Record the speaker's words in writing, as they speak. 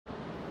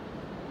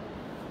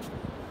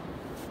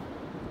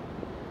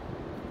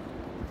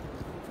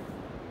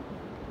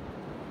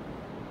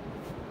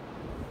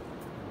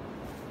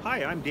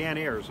Hi, I'm Dan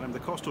Ayres. I'm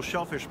the Coastal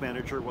Shellfish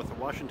Manager with the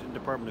Washington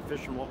Department of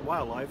Fish and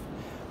Wildlife,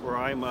 where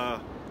I'm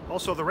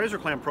also the Razor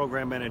Clam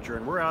Program Manager,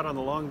 and we're out on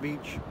the Long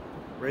Beach,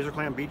 Razor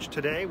Clam Beach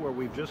today, where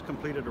we've just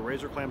completed a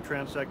Razor Clam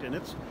transect, and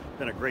it's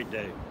been a great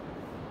day.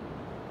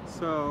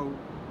 So,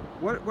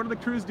 what are the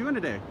crews doing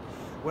today?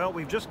 Well,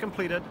 we've just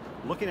completed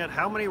looking at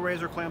how many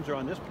razor clams are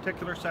on this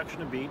particular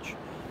section of beach.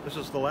 This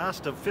is the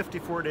last of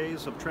 54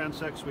 days of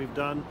transects we've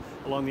done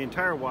along the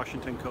entire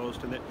Washington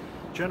coast, and it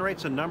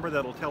generates a number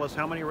that'll tell us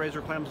how many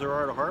razor clams there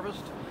are to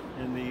harvest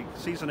in the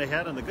season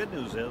ahead. And the good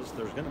news is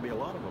there's going to be a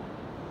lot of them.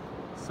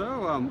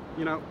 So,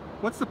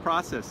 what's the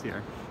process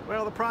here?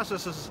 Well, the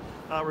process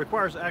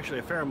requires actually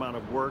a fair amount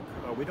of work.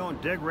 We don't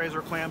dig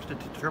razor clams to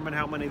determine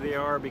how many they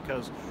are,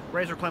 because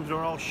razor clams don't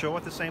all show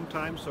at the same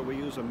time, so we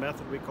use a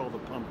method we call the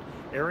pumped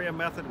area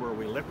method, where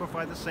we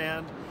liquefy the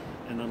sand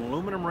in an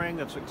aluminum ring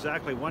that's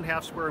exactly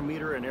 1/2 square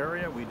meter in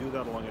area. We do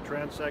that along a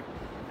transect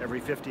every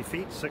 50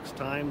 feet, 6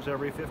 times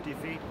every 50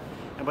 feet.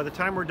 And by the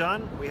time we're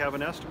done, we have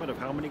an estimate of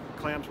how many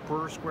clams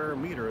per square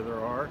meter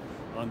there are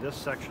on this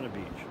section of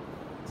beach.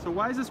 So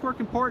why is this work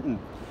important?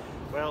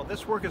 Well,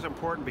 this work is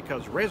important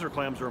because razor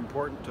clams are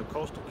important to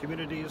coastal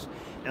communities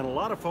and a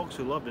lot of folks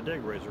who love to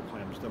dig razor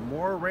clams. The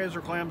more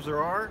razor clams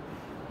there are,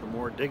 the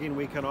more digging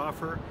we can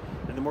offer.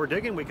 And the more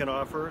digging we can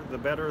offer, the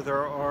better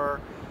there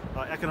are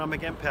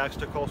economic impacts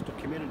to coastal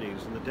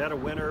communities. In the dead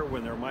of winter,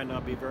 when there might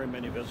not be very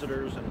many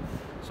visitors in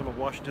some of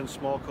Washington's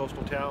small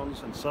coastal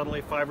towns, and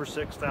suddenly 5,000 or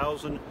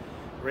 6,000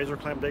 razor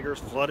clam diggers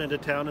flood into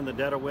town in the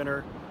dead of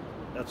winter,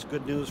 that's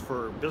good news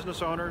for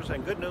business owners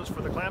and good news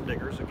for the clam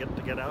diggers who get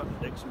to get out and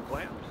dig some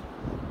clams.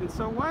 And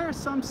so why are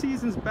some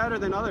seasons better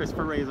than others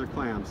for razor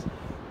clams?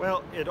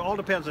 Well, it all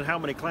depends on how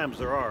many clams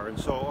there are, and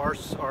so our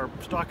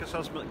stock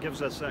assessment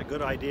gives us that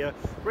good idea.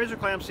 Razor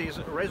clam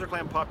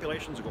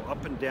populations go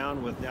up and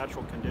down with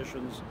natural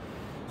conditions.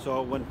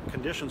 So when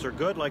conditions are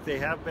good, like they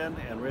have been,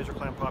 and razor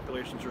clam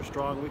populations are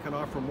strong, we can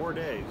offer more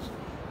days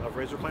of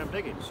razor clam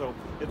digging. So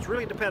it's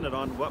really dependent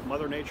on what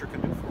Mother Nature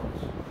can do for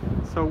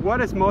us. So what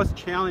is most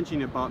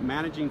challenging about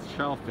managing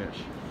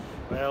shellfish?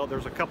 Well,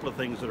 there's a couple of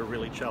things that are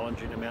really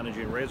challenging in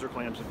managing razor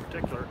clams in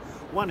particular.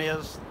 One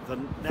is the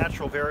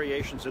natural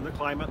variations in the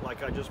climate,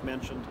 like I just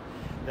mentioned,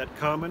 that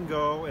come and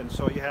go, and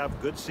so you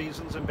have good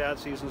seasons and bad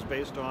seasons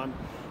based on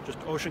just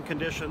ocean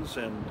conditions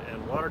and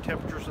water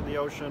temperatures in the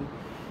ocean,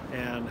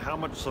 and how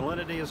much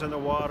salinity is in the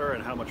water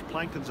and how much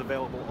plankton is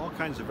available, all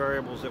kinds of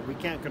variables that we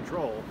can't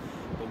control,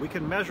 but we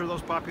can measure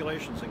those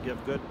populations and give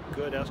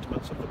good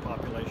estimates of the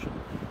population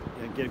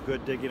and get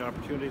good digging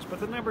opportunities.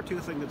 But the number two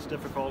thing that's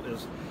difficult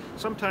is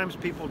sometimes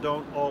people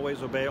don't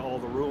always obey all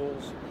the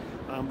rules.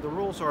 The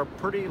rules are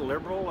pretty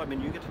liberal. I mean,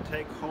 you get to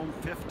take home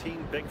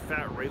 15 big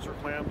fat razor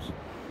clams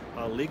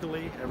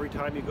legally every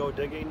time you go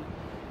digging,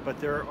 but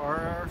there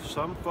are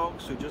some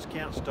folks who just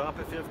can't stop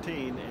at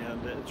 15,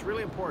 and it's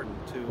really important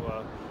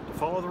to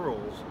follow the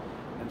rules,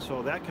 and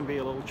so that can be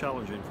a little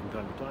challenging from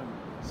time to time.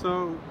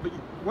 So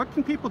what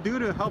can people do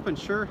to help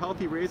ensure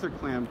healthy razor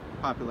clam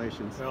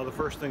populations? Well, the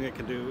first thing they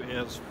can do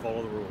is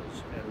follow the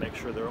rules and make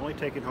sure they're only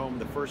taking home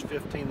the first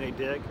 15 they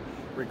dig,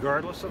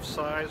 regardless of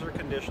size or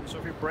condition. So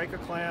if you break a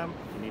clam,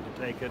 you need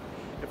to take it.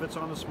 If it's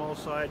on the small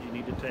side, you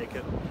need to take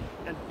it.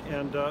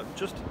 And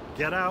just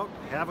get out,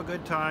 have a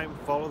good time,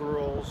 follow the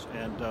rules,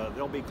 and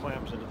there'll be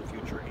clams into the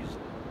future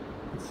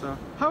easily. So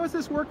how is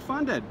this work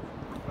funded?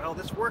 Well,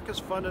 this work is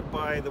funded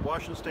by the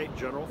Washington State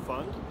General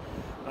Fund.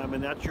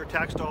 And that's your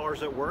tax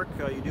dollars at work.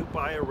 You do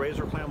buy a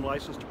razor clam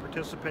license to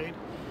participate,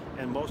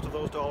 and most of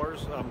those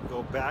dollars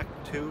go back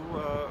to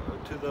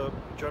the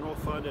general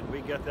fund, and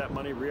we get that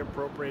money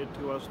reappropriated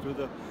to us through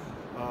the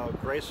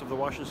grace of the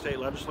Washington State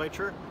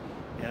Legislature.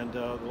 And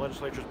the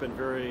legislature's been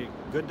very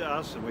good to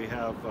us, and we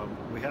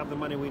have the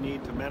money we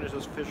need to manage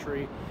this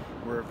fishery.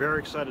 We're very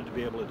excited to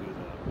be able to do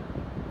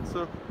that.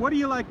 So what do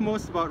you like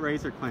most about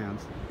razor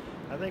clams?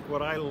 I think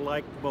what I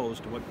like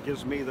most, what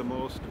gives me the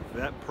most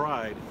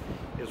pride,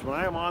 is when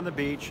I am on the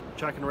beach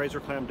checking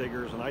razor clam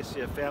diggers and I see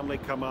a family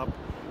come up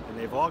and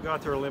they've all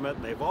got their limit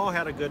and they've all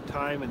had a good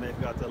time, and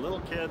they've got the little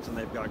kids and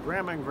they've got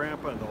grandma and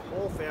grandpa and the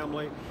whole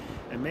family,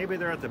 and maybe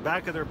they're at the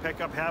back of their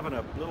pickup having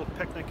a little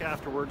picnic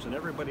afterwards and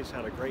everybody's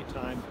had a great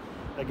time.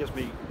 That gives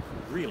me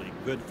really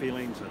good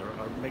feelings,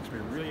 and makes me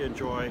really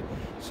enjoy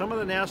some of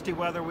the nasty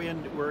weather we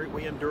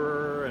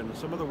endure and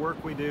some of the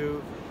work we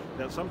do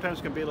that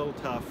sometimes can be a little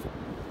tough.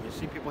 You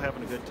see people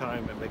having a good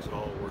time, it makes it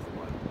all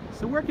worthwhile.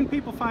 So where can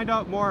people find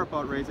out more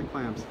about razor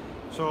clams?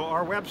 So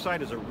our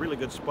website is a really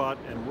good spot,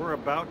 and we're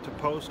about to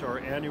post our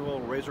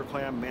annual razor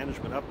clam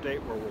management update,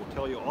 where we'll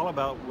tell you all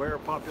about where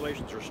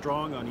populations are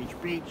strong on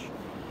each beach,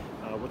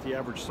 what the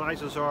average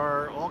sizes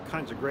are, all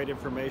kinds of great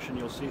information.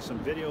 You'll see some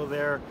video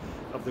there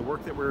of the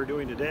work that we're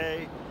doing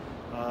today.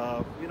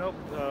 Our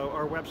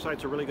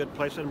website's a really good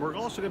place, and we're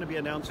also going to be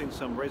announcing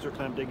some razor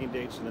clam digging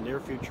dates in the near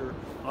future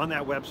on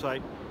that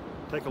website.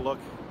 Take a look,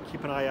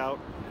 keep an eye out,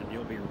 and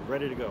you'll be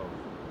ready to go.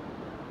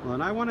 Well,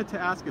 and I wanted to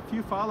ask a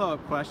few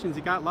follow-up questions.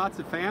 You got lots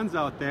of fans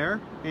out there,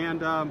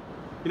 and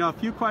a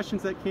few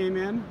questions that came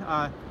in.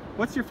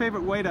 What's your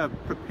favorite way to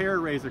prepare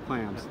razor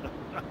clams?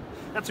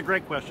 That's a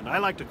great question. I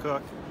like to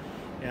cook,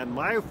 and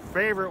my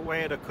favorite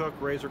way to cook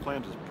razor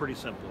clams is pretty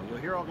simple. You'll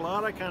hear a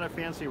lot of kind of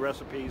fancy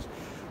recipes.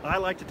 I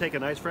like to take a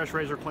nice fresh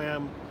razor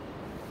clam,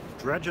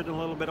 dredge it in a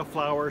little bit of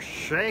flour,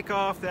 shake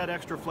off that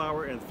extra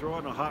flour, and throw it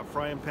in a hot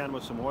frying pan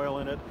with some oil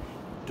in it.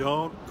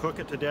 Don't cook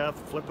it to death.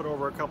 Flip it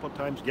over a couple of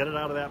times, get it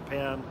out of that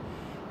pan,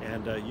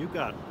 and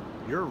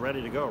you're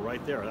ready to go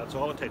right there. That's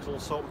all it takes. A little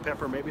salt and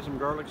pepper, maybe some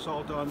garlic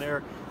salt on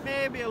there,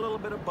 maybe a little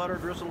bit of butter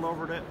drizzled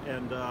over it,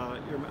 and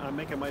I'm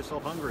making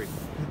myself hungry.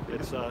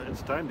 It's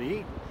time to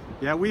eat.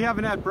 Yeah, we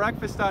haven't had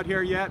breakfast out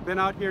here yet. Been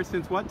out here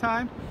since what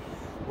time?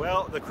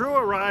 Well, the crew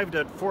arrived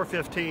at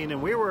 4:15,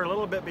 and we were a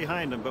little bit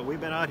behind them, but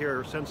we've been out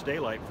here since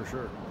daylight for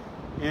sure.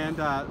 And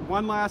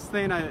one last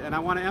thing, and I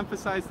want to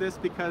emphasize this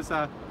because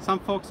some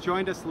folks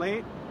joined us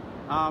late,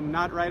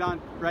 not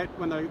right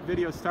when the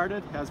video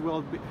started, as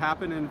will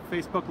happen in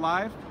Facebook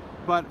Live.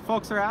 But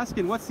folks are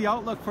asking, what's the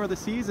outlook for the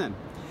season?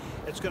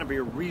 It's going to be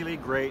a really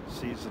great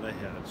season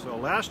ahead. So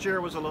last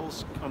year was a little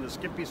on the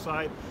skimpy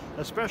side,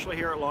 especially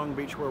here at Long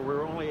Beach, where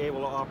we're only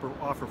able to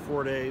offer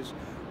 4 days.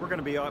 We're going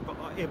to be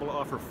able to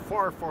offer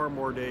far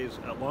more days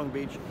at Long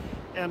Beach,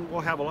 and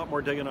we'll have a lot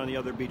more digging on the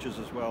other beaches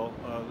as well.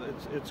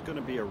 It's going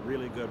to be a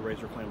really good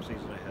razor clam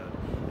season ahead.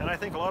 And I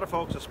think a lot of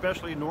folks,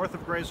 especially north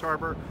of Grays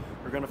Harbor,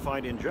 are going to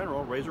find in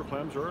general razor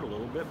clams are a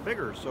little bit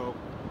bigger. So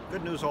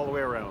good news all the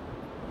way around.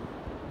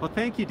 Well,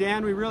 thank you,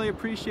 Dan. We really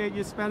appreciate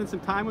you spending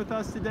some time with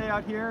us today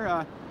out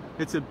here.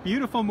 It's a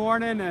beautiful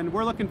morning, and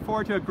we're looking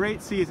forward to a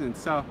great season.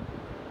 So,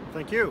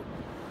 thank you.